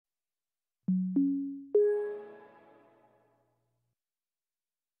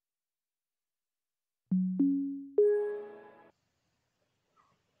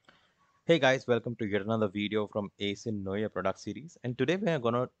Hey guys, welcome to yet another video from ASIN Know Your Product series. And today we are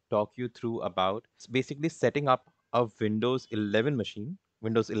going to talk you through about basically setting up a Windows 11 machine,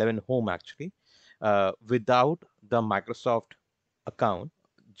 Windows 11 Home actually, without the Microsoft account.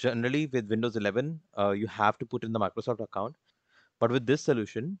 Generally with Windows 11, you have to put in the Microsoft account, but with this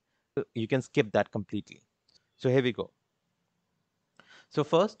solution, you can skip that completely. So here we go. So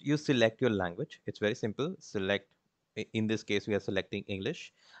first you select your language. It's very simple. In this case, we are selecting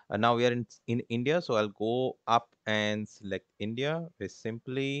English. Now we are in India. So I'll go up and select India very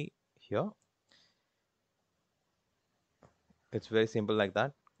simply here. It's very simple like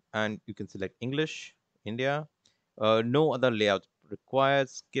that. And you can select English, India. No other layout required.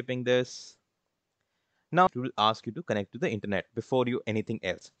 Skipping this. Now it will ask you to connect to the internet before you anything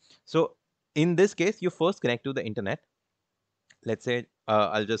else. So in this case, you first connect to the internet. Let's say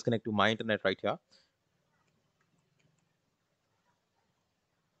I'll just connect to my internet right here.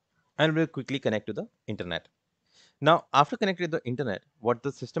 And we'll quickly connect to the internet. Now, after connecting to the internet, what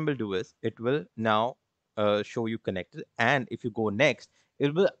the system will do is it will now show you connected. And if you go next,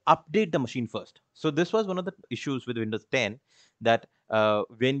 it will update the machine first. So this was one of the issues with Windows 10 that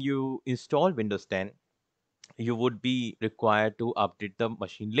when you install Windows 10, you would be required to update the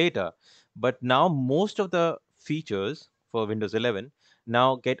machine later. But now most of the features for Windows 11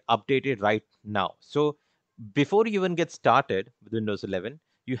 now get updated right now. So before you even get started with Windows 11,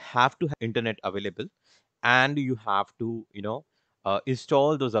 you have to have internet available and you have to,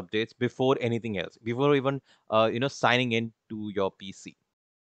 install those updates before anything else, before even, signing in to your PC.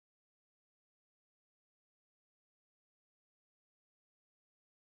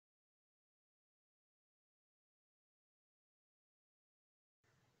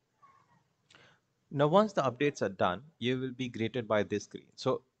 Now, once the updates are done, you will be greeted by this screen.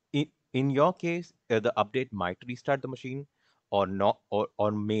 So, in your case, the update might restart the machine or not, or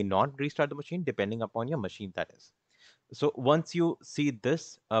may not restart the machine depending upon your machine that is. So, once you see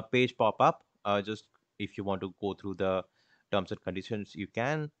this page pop up, just if you want to go through the terms and conditions, you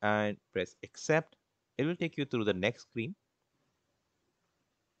can and press accept. It will take you through the next screen.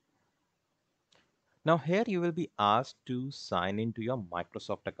 Now, here you will be asked to sign into your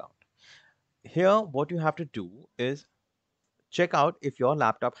Microsoft account. Here, what you have to do is check out if your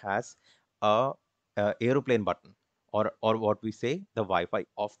laptop has a, aeroplane button or what we say the Wi-Fi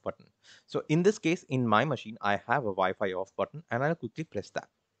off button. So in this case, in my machine, I have a Wi-Fi off button and I'll quickly press that.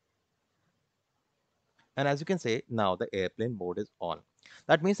 And as you can say, now the airplane mode is on.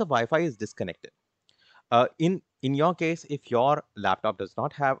 That means the Wi-Fi is disconnected. In your case, if your laptop does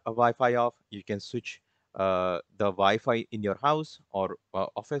not have a Wi-Fi off, you can switch the Wi-Fi in your house or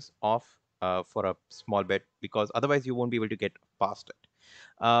office off for a small bit because otherwise you won't be able to get past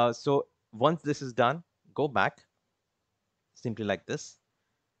it. So once this is done, go back simply like this.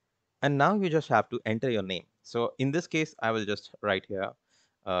 And now you just have to enter your name. So in this case, I will just write here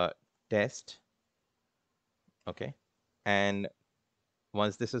test. Okay. And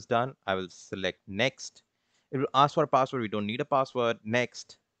once this is done, I will select next. It will ask for a password. We don't need a password.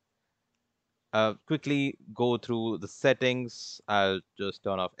 Next. Quickly go through the settings. I'll just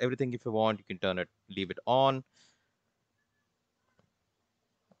turn off everything if you want. You can turn it, leave it on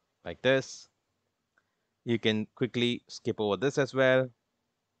like this. You can quickly skip over this as well.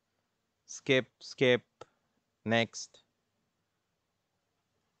 Skip, next.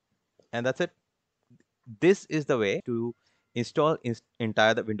 And that's it. This is the way to install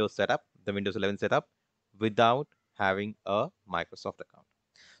entire the Windows setup, the Windows 11 setup without having a Microsoft account.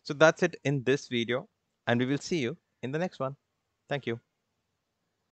 So that's it in this video and we will see you in the next one. Thank you.